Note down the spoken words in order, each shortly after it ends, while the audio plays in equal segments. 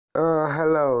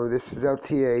Hello, this is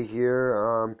LTA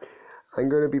here. I'm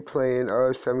going to be playing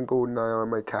 7 GoldenEye on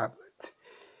my tablet.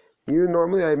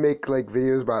 Normally I make like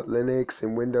videos about Linux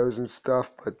and Windows and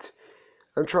stuff, but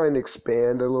I'm trying to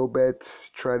expand a little bit,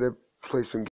 try to play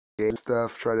some game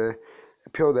stuff, try to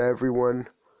appeal to everyone,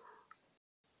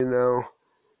 you know,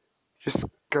 just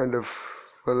kind of,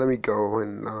 well, let me go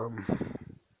and,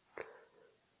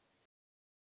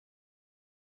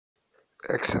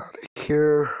 X out of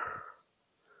here.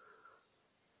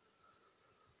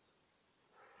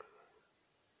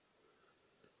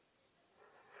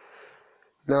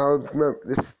 Now, remember,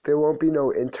 there won't be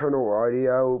no internal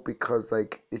audio because,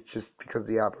 like, it's just because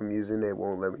the app I'm using, it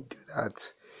won't let me do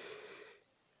that.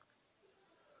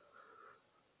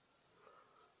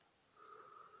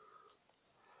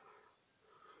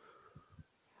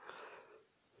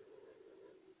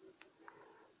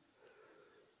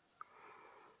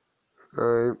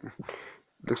 Alright,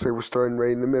 looks like we're starting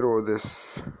right in the middle of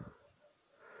this.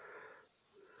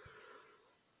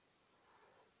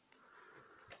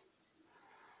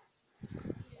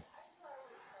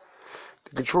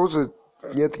 The controls are,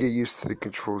 you have to get used to the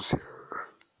controls here.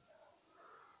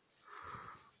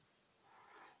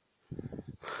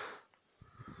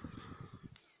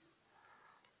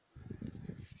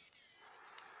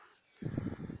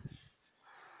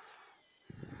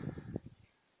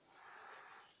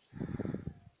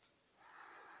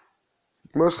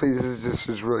 Mostly this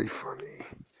is really funny.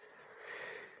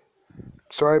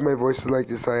 Sorry my voice is like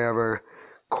this, I have a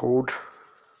cold.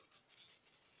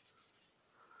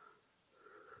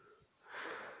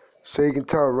 So you can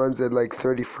tell it runs at like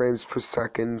 30 frames per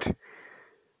second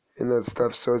and that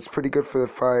stuff, so it's pretty good for the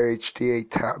Fire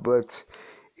HD8 tablet.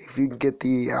 If you can get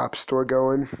the App Store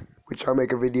going, which I'll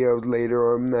make a video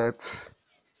later on that.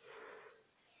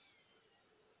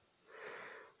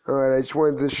 Alright, I just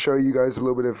wanted to show you guys a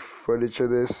little bit of footage of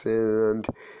this and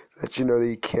let you know that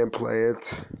you can play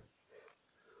it.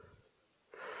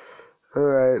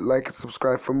 Alright, like and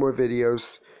subscribe for more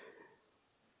videos.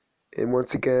 And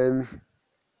once again,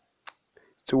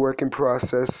 it's a work in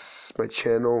process, my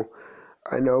channel.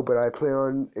 I know, but I plan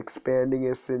on expanding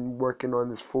this and working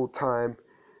on this full time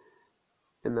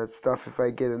and that stuff if I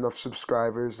get enough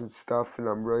subscribers and stuff, and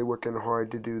I'm really working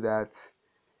hard to do that.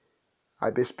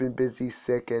 I've just been busy,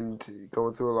 sick, and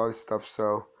going through a lot of stuff,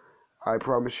 so I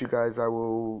promise you guys I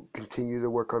will continue to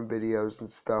work on videos and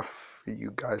stuff for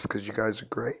you guys because you guys are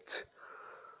great.